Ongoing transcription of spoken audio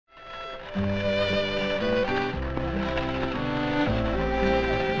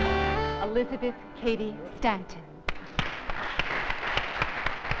Elizabeth Cady Stanton.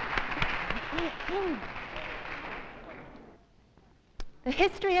 The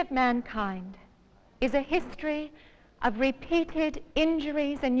history of mankind is a history of repeated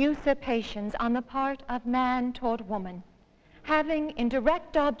injuries and usurpations on the part of man toward woman, having in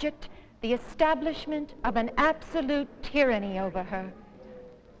direct object the establishment of an absolute tyranny over her.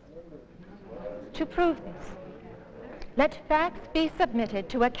 To prove this, let facts be submitted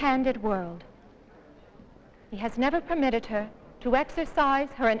to a candid world. He has never permitted her to exercise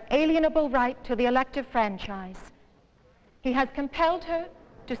her inalienable right to the elective franchise. He has compelled her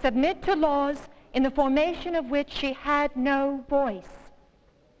to submit to laws in the formation of which she had no voice.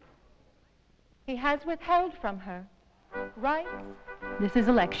 He has withheld from her rights. This is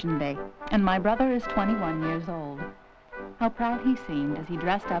election day, and my brother is 21 years old. How proud he seemed as he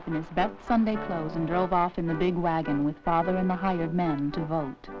dressed up in his best Sunday clothes and drove off in the big wagon with Father and the hired men to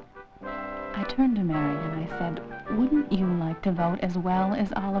vote. I turned to Mary and I said, "Wouldn't you like to vote as well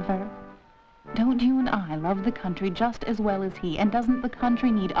as Oliver? Don't you and I love the country just as well as he, and doesn't the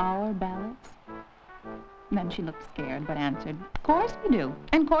country need our ballots?" Then she looked scared, but answered, "Of course we do,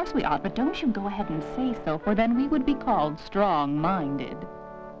 and of course we ought, but don't you go ahead and say so, for then we would be called strong-minded."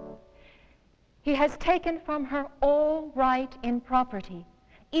 He has taken from her all right in property,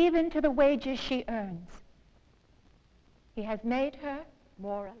 even to the wages she earns. He has made her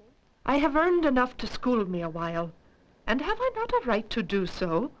morally. I have earned enough to school me a while, and have I not a right to do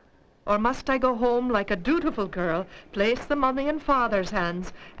so? Or must I go home like a dutiful girl, place the money in Father's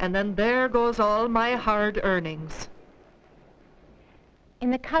hands, and then there goes all my hard earnings? In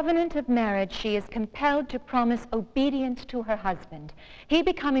the covenant of marriage, she is compelled to promise obedience to her husband, he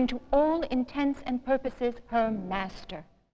becoming to all intents and purposes her master.